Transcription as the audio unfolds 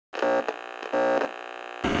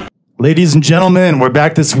Ladies and gentlemen, we're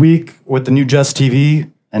back this week with the new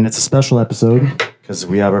JusTV, and it's a special episode because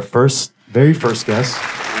we have our very first guest,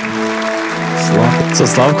 Slavko. So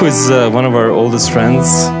Slavko is one of our oldest friends.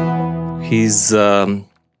 He's one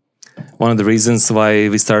of the reasons why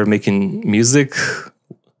we started making music,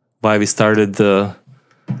 why we started the...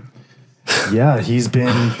 Yeah, he's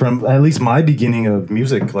been from at least my beginning of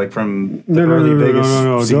music, like from the early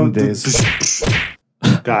Vegas scene days.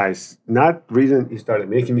 Guys, not reason he started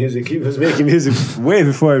making music. He was making music way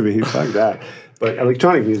before me. Fuck that. But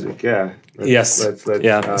electronic music, yeah.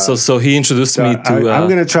 So he introduced me to. I'm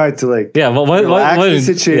gonna try to relax the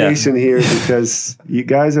situation here because you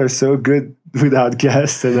guys are so good without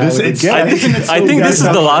guests, and I think this is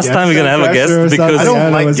the last time we're gonna have a guest because I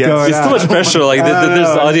don't like guests. It's too much pressure. Like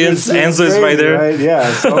there's the audience, Enzo is right there. Right?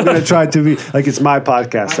 Yeah, so I'm gonna try to be like it's my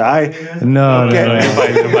podcast. No.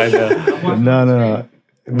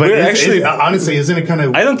 But actually, honestly, isn't it kind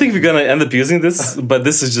of? I don't think we're gonna end up using this, but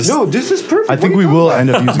this is just. No, this is perfect. I think we will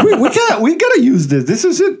end up using. We gotta use this. This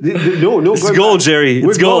is it. No. It's gold, Jerry.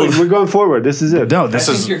 It's gold. We're going forward. This is it. No, I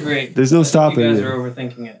think you're great. There's no stopping. You guys are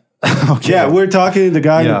overthinking it. Okay. Yeah, we're talking to the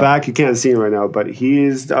guy in the back. You can't see him right now, but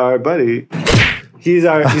he's our buddy. He's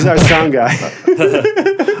our sound guy.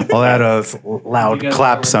 I'll add a loud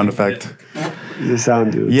clap sound effect. He's a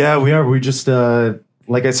sound dude. Yeah, we are. We just.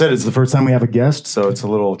 Like I said, it's the first time we have a guest, so it's a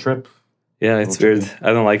little trip. Yeah, it's weird.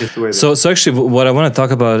 I don't like it. So actually, what I want to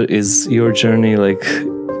talk about is your journey, like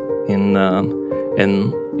in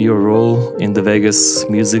your role in the Vegas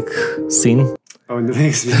music scene. Oh, in the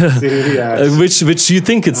Vegas music scene, yeah. which you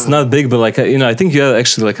think it's not big, but like I think you have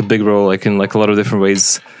actually like a big role, like in like a lot of different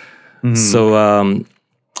ways. Mm-hmm. So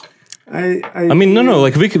I mean, no,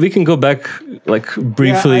 like we can go back like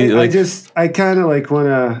briefly. Yeah, I kind of like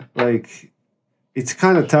wanna like. It's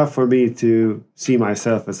kind of tough for me to see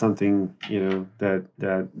myself as something, that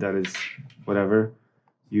is whatever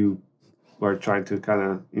you are trying to kind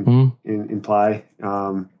of imply,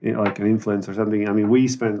 like an influence or something. I mean, we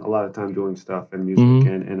spend a lot of time doing stuff and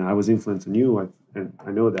music, and I was influenced on you, and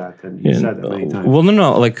I know that, and you said that many times. Well,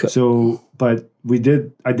 no, like so, but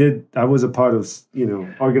I was a part of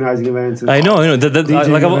organizing events. I know I want to get there. I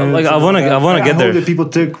hope that people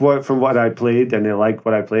took from what I played and they liked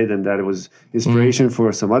what I played and that it was inspiration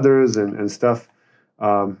for some others and stuff.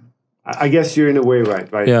 I guess you're in a way right?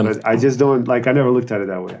 Yeah. But I just don't I never looked at it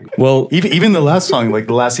that way. Well, even the last song, like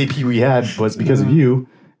the last EP we had, was because of you.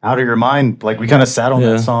 Out of Your Mind, like we kind of sat on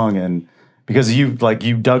that song, and because you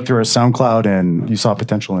dug through our SoundCloud and you saw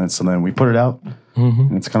potential in it, so then we put it out.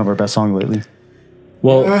 And it's kind of our best song lately.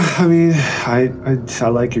 Well, I mean, I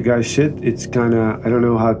like your guys' shit. It's kind of I don't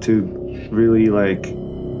know how to really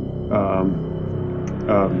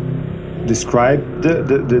describe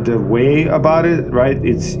the way about it, right?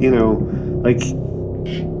 It's like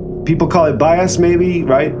people call it bias, maybe,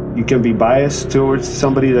 right? You can be biased towards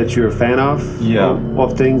somebody that you're a fan of,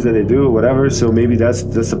 of things that they do or whatever. So maybe that's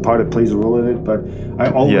a part that plays a role in it. But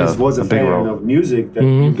I always was a fan of music that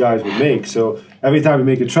you guys would make. So every time we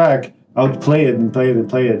make a track, I would play it and play it and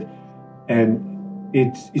play it, and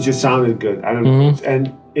it just sounded good. I don't know,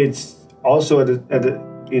 and it's also at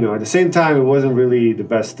the same time it wasn't really the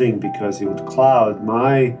best thing because it would cloud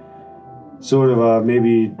my sort of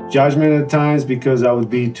maybe judgment at times because I would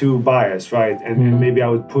be too biased, right? And maybe I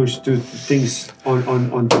would push things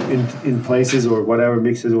in places or whatever,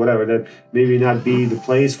 mixes or whatever, that maybe not be the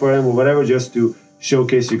place for them or whatever, just to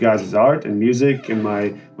showcase you guys' art and music and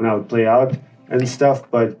when I would play out and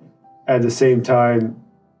stuff. But at the same time,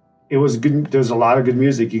 it was good. There's a lot of good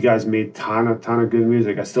music. You guys made ton of good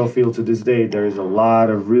music. I still feel to this day there is a lot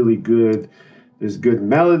of really good. There's good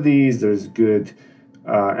melodies. There's good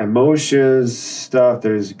emotions stuff.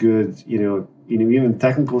 There's good, even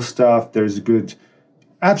technical stuff. There's good,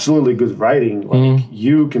 absolutely good writing. Like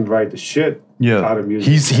you can write the shit out of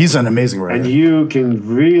music. He's an amazing writer, and you can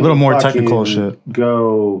really a little more technical shit.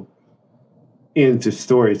 Go into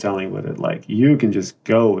storytelling with it. Like you can just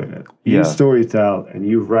go with it. You storytell and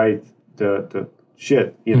you write the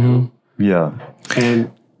shit, Yeah.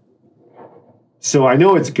 And so I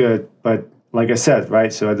know it's good, but like I said,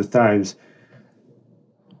 right? So at the times,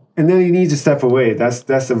 and then you need to step away.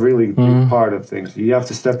 That's a really big part of things. You have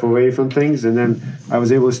to step away from things, and then I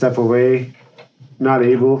was able to step away. Not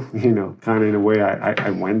able, kind of in a way.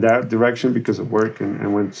 I went that direction because of work,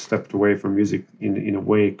 and stepped away from music in a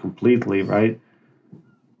way completely, right?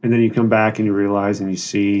 And then you come back and you realize and you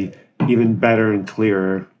see even better and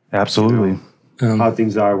clearer. Absolutely. How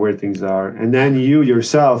things are, where things are. And then you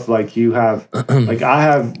yourself, like you have, like I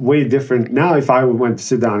have way different, now if I went to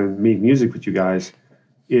sit down and make music with you guys,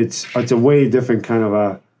 it's a way different kind of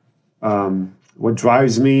a what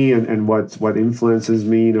drives me and what influences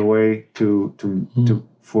me in a way to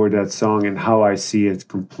for that song, and how I see it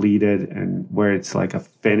completed and where it's like a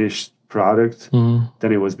finished product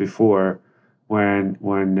than it was before when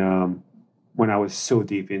I was so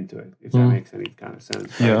deep into it, if that makes any kind of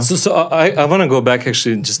sense. Yeah. So I want to go back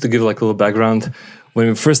actually just to give like a little background. When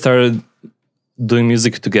we first started doing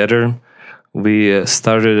music together, we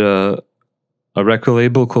started a record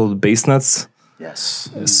label called Bass Nuts. Yes.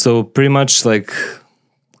 So pretty much like,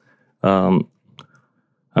 I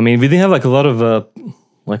mean, we didn't have like a lot of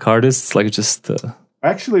like artists, like just.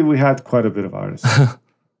 Actually, we had quite a bit of artists.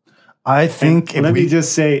 I think. Let me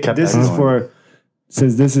just say, this is for,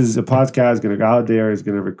 since this is a podcast, going to go out there, it's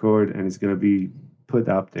going to record, and it's going to be put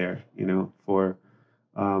up there. You know, for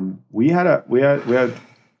we had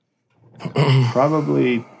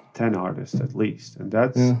probably 10 artists at least, and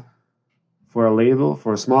that's. Yeah. For a label,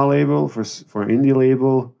 for a small label, for an indie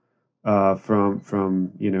label,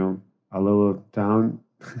 from you know, a little town,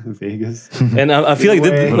 Vegas. And I feel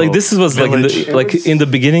like this was like in the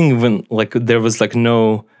beginning when like there was like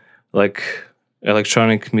no like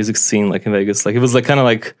electronic music scene like in Vegas. Like it was like kind of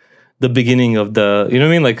like the beginning of the, you know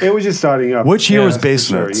what I mean? Like it was just starting up. Which year was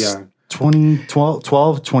Bass Nuts? Sure, yeah.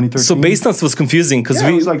 2012, 2013. So Bass Nuts was confusing because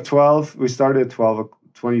it was like 12. We started at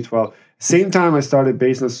 2012. Same time I started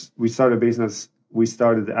Bass Nuts, we started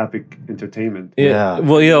the Epic Entertainment. Yeah.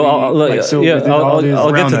 Well, yeah, I'll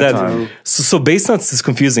get to that. So Bass Nuts is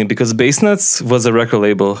confusing because Bass Nuts was a record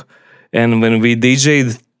label, and when we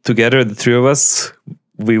DJ'd together, the three of us,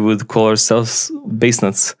 we would call ourselves Bass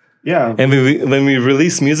Nuts. Yeah. And when we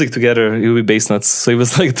released music together, it would be Bass Nuts. So it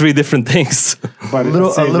was like three different things. But a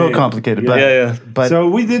little complicated. But, yeah. But so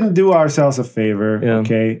we didn't do ourselves a favor,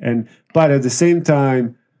 okay? But at the same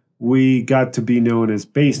time, we got to be known as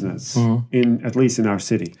Bass Nuts at least in our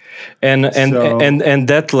city, and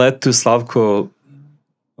that led to Slavko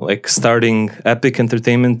like starting Epic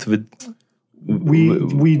Entertainment with.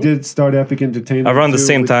 We did start Epic Entertainment around the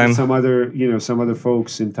same time. Some other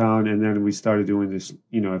folks in town, and then we started doing this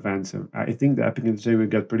events. And I think the Epic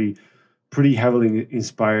Entertainment got pretty heavily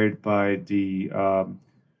inspired by the.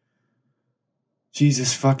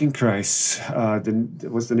 Jesus fucking Christ!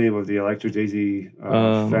 What's the name of the Electro Daisy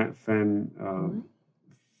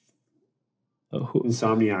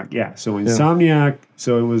Insomniac? Yeah, so Insomniac.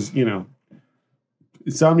 So it was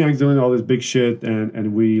Insomniac doing all this big shit,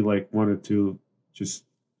 and we like wanted to just.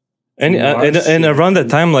 And around that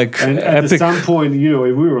time, like at some point, we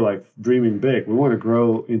were like dreaming big. We want to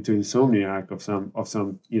grow into Insomniac of some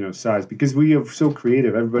size because we are so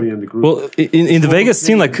creative. Everybody in the group. Well, in the Vegas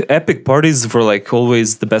scene, like Epic parties were like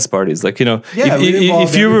always the best parties. Like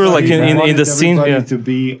if you were like in the scene, to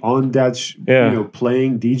be on that,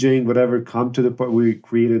 playing, DJing, whatever. Come to the part. We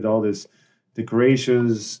created all this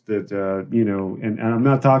decorations that and I'm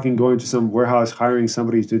not talking going to some warehouse hiring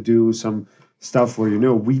somebody to do some. Stuff where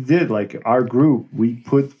we did like our group, we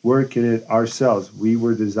put work in it ourselves. We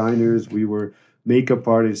were designers, we were makeup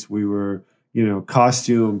artists, we were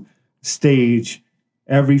costume, stage,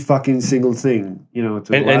 every fucking single thing.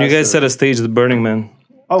 And you guys set a stage at the Burning Man.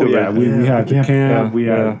 Oh yeah, we had the camp. We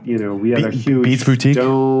had we had a huge Beats Boutique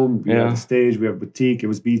dome. We had a stage. We had boutique. It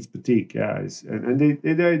was Beats Boutique. Yeah, and they've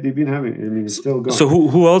been having. I mean, it's still going. So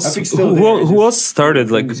who else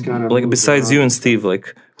started like besides you and Steve?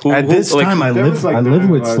 Like at this time I lived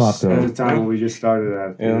with Slavko. At the time when we just started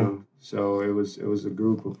that. So it was a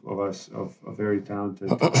group of us of very talented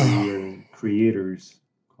creators.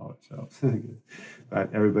 Call it so.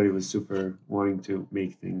 But everybody was super wanting to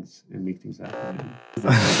make things happen.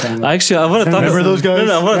 Actually, I want to talk about those guys.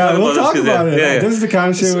 No, we'll talk about it. Yeah. This is the kind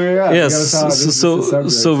of shit we're at. Yeah,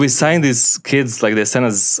 so we signed these kids, like they sent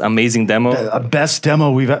us amazing demo. The best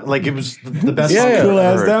demo we've had. Like it was the best cool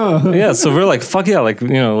ass demo. Yeah, so we're like, fuck yeah, like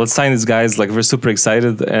let's sign these guys. Like we're super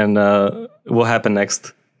excited, and what happened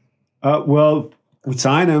next? Well, we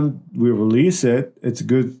sign them, we release it. It's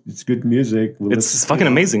good music. It's fucking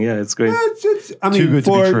amazing. Yeah, it's great. I mean, too good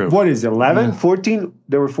to be true. What is it, 11, 14?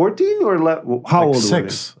 There were 14 or 11? How old 6. were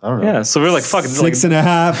they? I don't know. Yeah, so we're like, fuck. 6 and a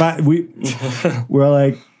half. We're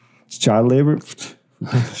like, it's child labor.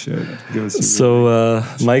 Shit. So,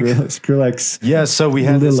 Mike. Skrillex. Yeah, so we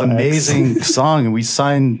had this amazing song, and we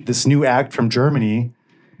signed this new act from Germany.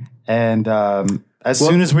 And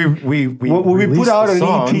soon as we put out an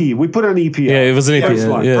EP. We put an EP. Yeah, it was an EP.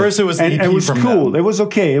 First, it was an EP. And it was cool. It was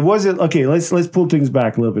okay. It wasn't okay. Let's pull things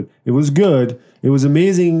back a little bit. It was good. It was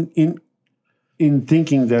amazing in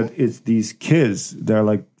thinking that it's these kids. They're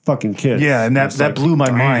like fucking kids. Yeah, and that blew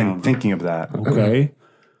my mind thinking of that. Okay,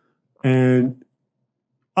 and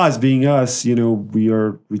us being us, you know,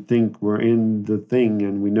 we think we're in the thing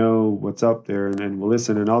and we know what's up there and we'll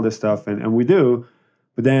listen and all this stuff and we do.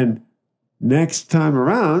 But then next time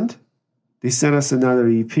around, they sent us another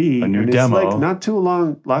EP. A new demo. It's like not too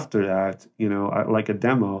long after that, you know, like a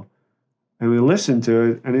demo. And we listened to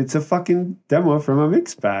it, and it's a fucking demo from a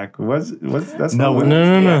mix pack. That's no.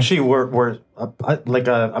 Actually, we're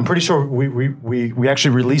I'm pretty sure we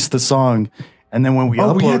actually released the song, and then when we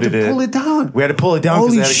uploaded we had to pull it down. We had to pull it down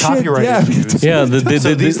because they had copyright issues. Yeah,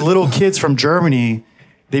 so these little kids from Germany,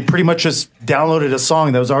 they pretty much just downloaded a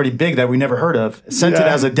song that was already big that we never heard of, sent it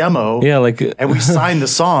as a demo. Yeah, like and we signed the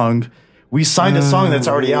song. We signed a song that's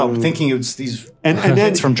already out, thinking it was these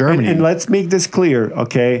kids from Germany. And let's make this clear,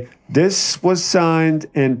 okay? This was signed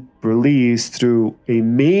and released through a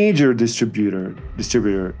major distributor.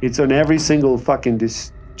 It's on every single fucking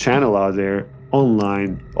channel out there,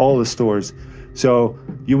 online, all the stores. So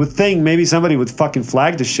you would think maybe somebody would fucking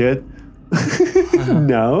flag the shit.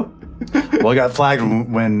 No. Well, it got flagged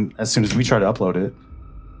as soon as we tried to upload it.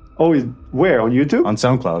 Oh, where? On YouTube? On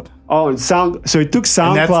SoundCloud. Oh, and so it took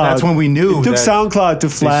SoundCloud. That's when we knew it took SoundCloud to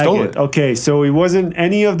flag it. Okay, so it wasn't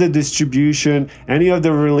any of the distribution, any of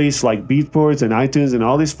the release like Beatports and iTunes and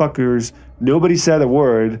all these fuckers. Nobody said a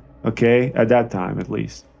word, okay, at that time at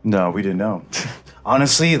least. No, we didn't know.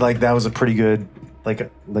 Honestly, like that was a pretty good, like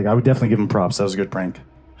I would definitely give them props. That was a good prank.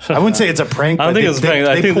 I wouldn't say it's a prank. I don't think it was a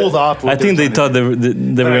prank. They pulled off. I think they thought they were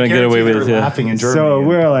going to get away with it. Laughing in Germany. So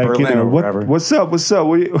we're like, Berlin, you know, what's up? What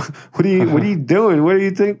are you doing? What do you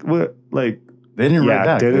think? What like? They didn't write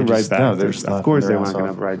back. They didn't write back. No, of course, they weren't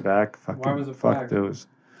going to write back. Why was it fuck those.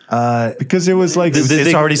 Because it was like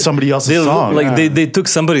it's already somebody else's song. Like they took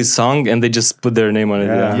somebody's song and they just put their name on it.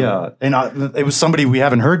 Yeah. And it was somebody we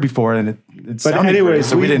haven't heard before, and but anyway,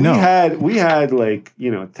 so we didn't know. We had like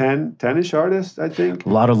 10-ish artists, I think. A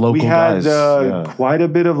lot of local guys. We had quite a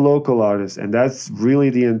bit of local artists, and that's really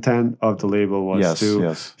the intent of the label was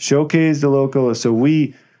to showcase the local. So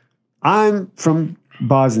I'm from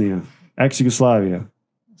Bosnia, ex-Yugoslavia,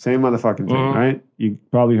 same motherfucking thing, right? You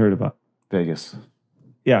probably heard about Vegas.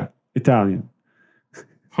 Yeah, Italian,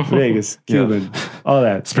 Vegas, Cuban, all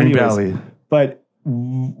that. Spring Valley. But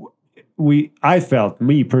I felt,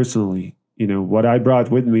 me personally, you know, what I brought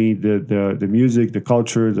with me, the music, the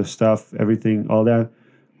culture, the stuff, everything, all that.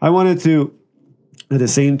 I wanted to, at the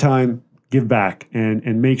same time, give back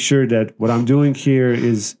and make sure that what I'm doing here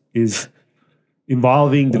is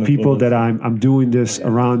involving the people that I'm doing this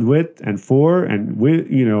around with and for and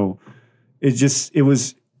with, you know, it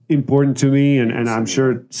was important to me, and I'm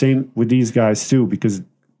sure same with these guys too, because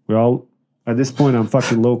we're all at this point I'm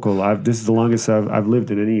fucking local. This is the longest I've lived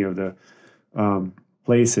in any of the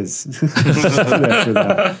places.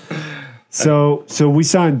 So we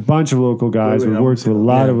signed a bunch of local guys. We worked with a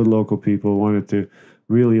lot of local people. Wanted to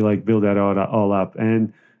really like build that all up.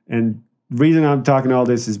 And the reason I'm talking all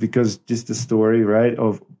this is because just the story, right,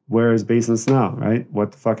 of where is Baseless now, right?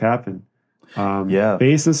 What the fuck happened?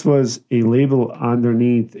 Baseless was a label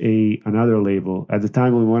underneath another label. At the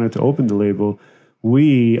time when we wanted to open the label,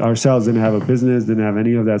 we ourselves didn't have a business, didn't have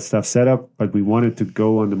any of that stuff set up, but we wanted to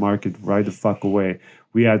go on the market right the fuck away.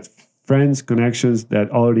 We had friends, connections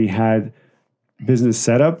that already had business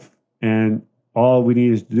set up, and all we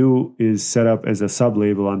needed to do is set up as a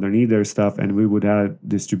sub-label underneath their stuff, and we would have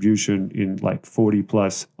distribution in like 40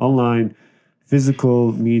 plus online,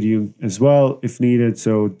 physical medium as well if needed.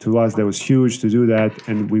 So to us that was huge to do that,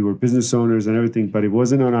 and we were business owners and everything, but it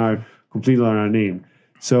wasn't completely on our name.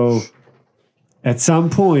 So at some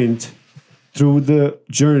point through the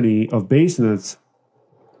journey of Bassnuts,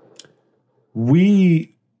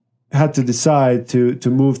 we had to decide to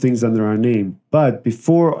move things under our name. But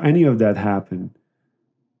before any of that happened,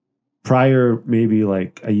 prior maybe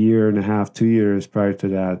like a year and a half, 2 years prior to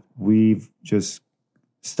that, we've just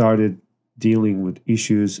started dealing with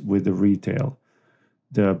issues with the retail.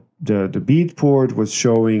 The Beatport was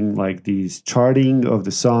showing like these charting of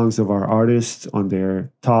the songs of our artists on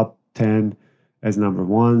their top 10 as number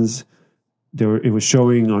ones. It was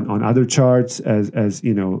showing on other charts as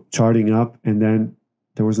you know, charting up, and then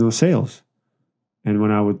there was no sales. And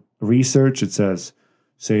when I would research, it says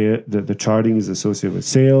the charting is associated with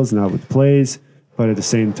sales, not with plays, but at the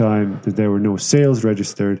same time that there were no sales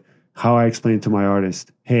registered. How I explained to my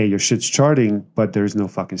artist, hey, your shit's charting, but there's no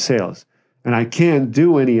fucking sales. And I can't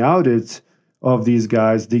do any audits of these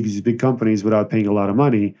guys, these big companies, without paying a lot of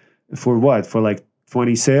money. For what? For like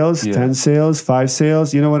 20 sales, 10 sales, 5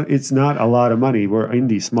 sales? You know what? It's not a lot of money. We're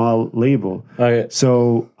indie, small label. Okay.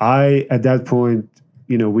 So at that point,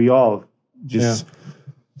 you know, we all just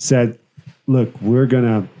said, look, we're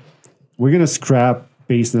gonna scrap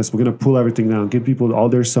bass nuts. We're going to pull everything down, give people all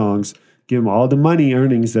their songs, give them all the money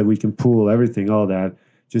earnings that we can pull, everything, all that.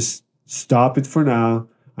 Just stop it for now.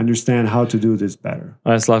 Understand how to do this better.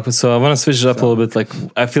 All right, Slavko. So I want to switch it up a little bit. Like,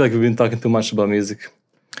 I feel like we've been talking too much about music.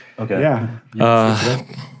 Okay. Yeah.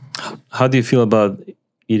 How do you feel about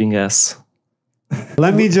eating ass?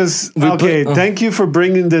 Let me just... thank you for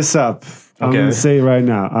bringing this up. I'm going to say it right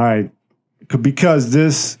now. All right. Because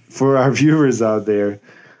this, for our viewers out there,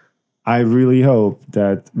 I really hope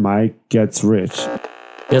that Mike gets rich.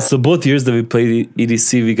 Yeah, so both years that we played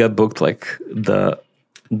EDC, we got booked like the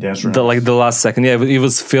last second. Yeah, it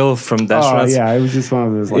was Phil from Dance Rats. Yeah, it was just one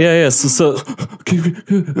of those. Like, So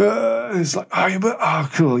it's like,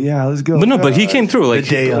 cool. Yeah, let's go. But no, but he came through. Like,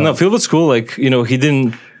 no, Phil was cool. Like, he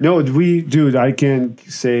didn't. No, I can't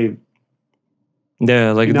say.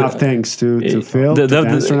 Yeah, like enough thanks to Phil.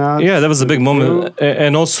 That was a big moment,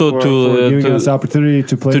 and also for giving us the opportunity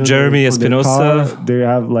to play to Jeremy Espinosa. They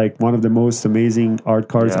have like one of the most amazing art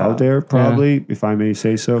cards out there, probably, if I may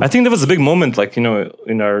say so. I think that was a big moment, like in our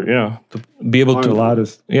to be able to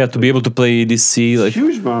to be able to play EDC, like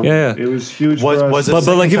huge moment. Yeah, it was huge. Was it?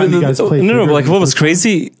 But like even like what was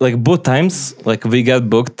crazy, like both times, like we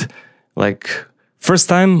got booked. Like first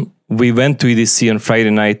time we went to EDC on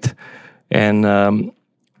Friday night. And,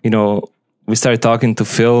 we started talking to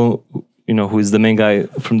Phil, who is the main guy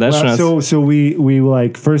from Dance. So we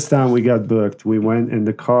like, first time we got booked, we went and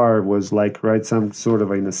the car was like some sort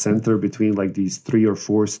of in the center between like these 3 or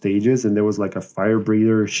 4 stages. And there was like a fire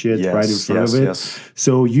breather shit right in front of it. Yes.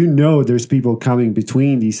 So, there's people coming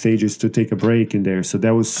between these stages to take a break in there. So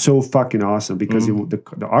that was so fucking awesome because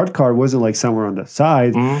the art car wasn't like somewhere on the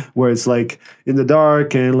side where it's like in the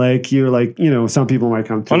dark and like you're like, some people might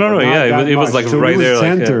come through. Oh, no. Yeah. It was like so right there.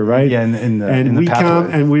 Center, right? Yeah. And we come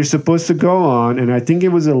and we're supposed to go on, and I think it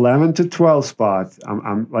was 11 to 12 spot.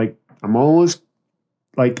 I'm almost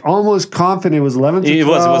confident it was 11 to 12. It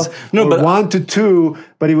was. No, but 1 to 2,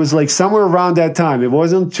 but it was like somewhere around that time. It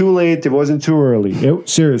wasn't too late. It wasn't too early.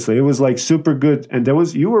 Seriously, it was like super good. And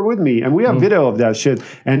you were with me, and we have video of that shit.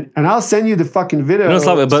 And I'll send you the fucking video,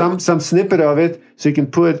 some snippet of it, so you can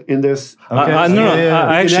put in this. Okay.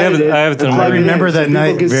 I actually have it. I remember that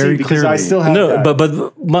night very clearly. I still have that. But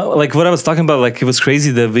like what I was talking about, like it was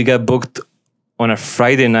crazy that we got booked on a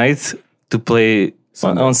Friday night to play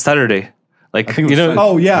on Saturday. Like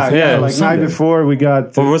like night before we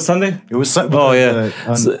got. What was Sunday? It was Sunday. Oh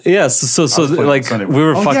yeah, so like Sunday. We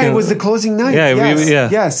were fucking. Yeah, it was the closing night.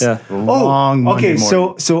 Yes. Long Monday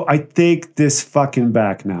morning. So I take this fucking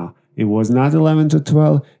back now. It was not 11 to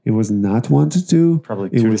 12. It was not 1 to 2. Probably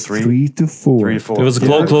 2 to 3. 3 to 4. 3 to 4. It was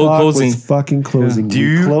closing. Was fucking closing.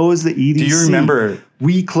 Yeah. We closed the EDC. Do you remember?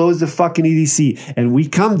 We closed the fucking EDC, and we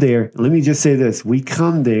come there. Let me just say this: we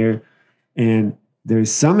come there, and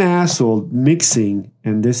there's some asshole mixing,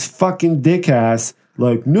 and this fucking dick ass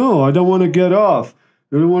like, no, I don't want to get off.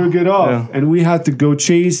 I don't want to get off. Yeah. And we had to go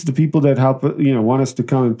chase the people that help, want us to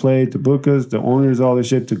come and play, to book us, the owners, all this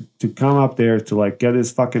shit, to come up there to like get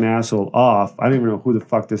this fucking asshole off. I don't even know who the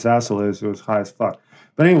fuck this asshole is. It was high as fuck.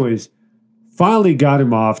 But anyways, finally got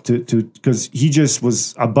him off because he just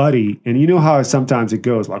was a buddy. And you know how sometimes it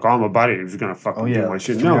goes, like, I'm a buddy, who's going to fucking do my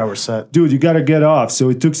shit. 3 hour set. Dude, you got to get off. So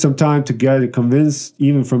it took some time to get it convinced,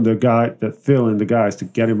 even from the guy, that Phil and the guys, to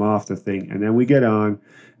get him off the thing. And then we get on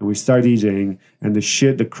and we start DJing. And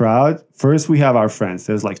the crowd, first we have our friends.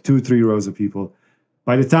 There's like 2-3 rows of people.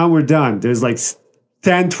 By the time we're done, there's like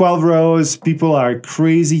 10, 12 rows. People are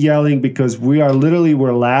crazy yelling because we're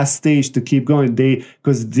last stage to keep going.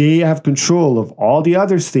 Because they have control of all the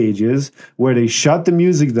other stages where they shut the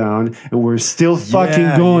music down and we're still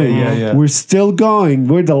fucking going. Yeah. We're still going.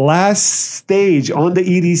 We're the last stage on the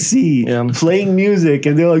EDC playing music,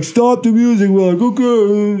 and they're like, stop the music. We're like,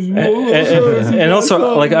 okay. And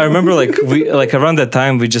also, like, I remember, like, we around that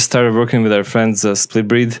time we just started working with our friends Split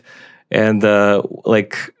Breed, and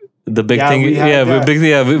like. The big thing, we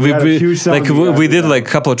did like a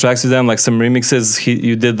couple of tracks with them, like some remixes.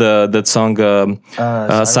 You did that song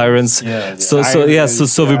Sirens. So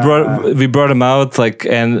we brought them out, like,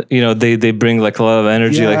 and they bring like a lot of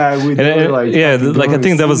energy, I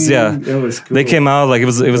think that was it was cool. They came out, like, it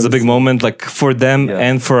was a big moment, like, for them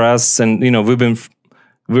and for us, and we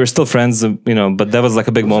were still friends, but that was like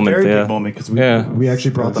a big moment. Very big moment because we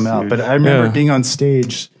actually brought them out. But I remember being on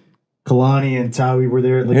stage. Kalani and Tawi were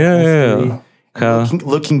there. Like,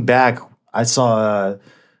 looking back, I saw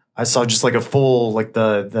just like a full, like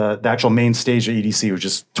the actual main stage of EDC was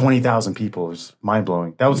just 20,000 people. It was mind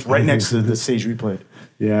blowing. That was right next to the stage we played.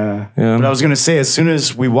 Yeah. But I was gonna say, as soon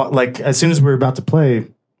as we were about to play,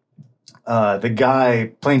 the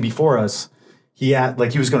guy playing before us,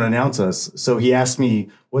 he was going to announce us. So he asked me,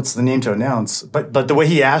 what's the name to announce? But the way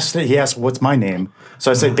he asked it, he asked, what's my name?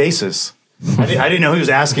 So I said, Basis. I didn't know he was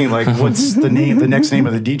asking, like, what's the next name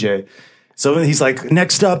of the DJ? So he's like,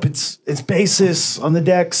 next up, it's Basis on the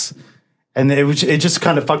decks. And it just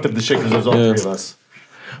kind of fucked up the shit because there was all three of us.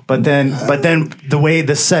 But then the way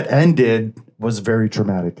the set ended was very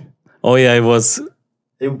traumatic. Oh yeah, it was.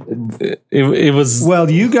 It was. Well,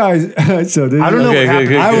 you guys. So I don't know what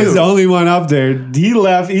happened. I was the only one up there. He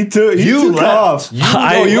left. He took off.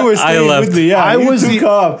 You were staying with me. Yeah, I took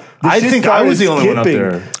off. I think I was the only one up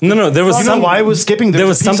there. No, there was some. Why I was skipping? There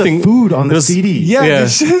was something. Of food on the CD. Yeah.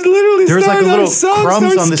 Literally. There was like a little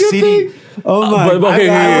crumbs on the CD. Oh my!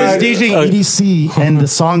 I was DJing EDC and the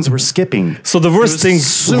songs were skipping. So the worst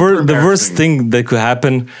thing that could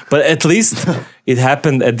happen, but at least it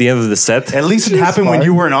happened at the end of the set. At least it happened when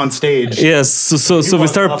you weren't on stage. Yes. So we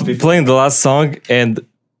started playing the last song, and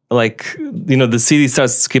like the CD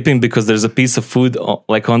starts skipping because there's a piece of food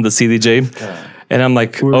like on the CDJ. And I'm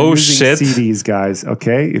like, we're shit! CDs, guys.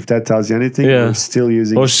 Okay, if that tells you anything, we're still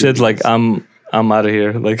using. Oh shit! CDs. Like I'm out of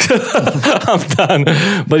here. Like I'm done.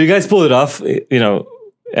 But you guys pulled it off.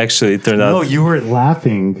 Actually, it turned out. No, you were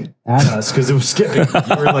laughing at us because it was skipping.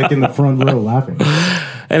 You were like in the front row laughing.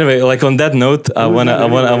 Anyway, like on that note, I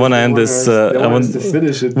wanna end this. I want to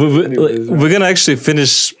finish it. We're gonna actually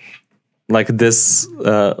finish like this.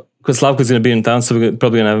 Because Slavko's gonna be in town, so we're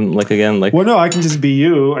probably gonna have him like again. Like, well, no, I can just be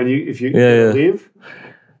you, and if you leave.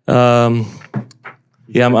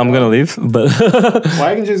 Yeah, I'm gonna leave, but well,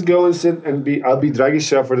 I can just go and sit and I'll be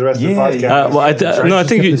Dragisha for the rest of the podcast. I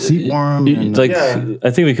think the seat warm.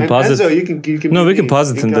 I think we can pause Enzo, it. you can. No, we can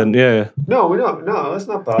pause it and then No, let's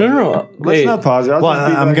not pause. No. Let's not pause it.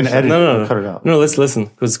 I'm gonna edit. No, cut it out. No, let's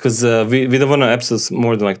listen because we don't want our episodes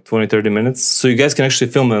more than like 20-30 minutes, so you guys can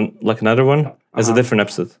actually film like another one as a different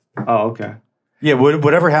episode. Oh, okay. Yeah,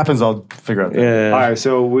 whatever happens, I'll figure out. Yeah. All right,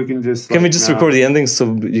 so we can just. Can we just record the ending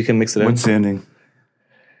so you can mix it in? What's the ending?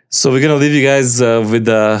 So we're gonna leave you guys with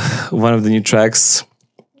one of the new tracks.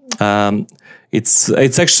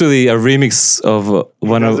 It's actually a remix of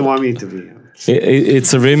one of. Doesn't want me to be.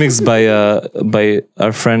 It's a remix by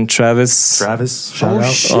our friend Travis. Shout out.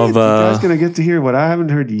 Shit, you guys gonna get to hear what I haven't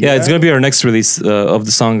heard yet. Yeah, it's gonna be our next release of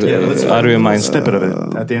the song Out of Your Mind. Snippet of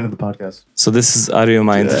it at the end of the podcast. So this is Out of Your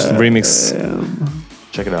Mind remix.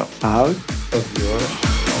 Check it out. Out of your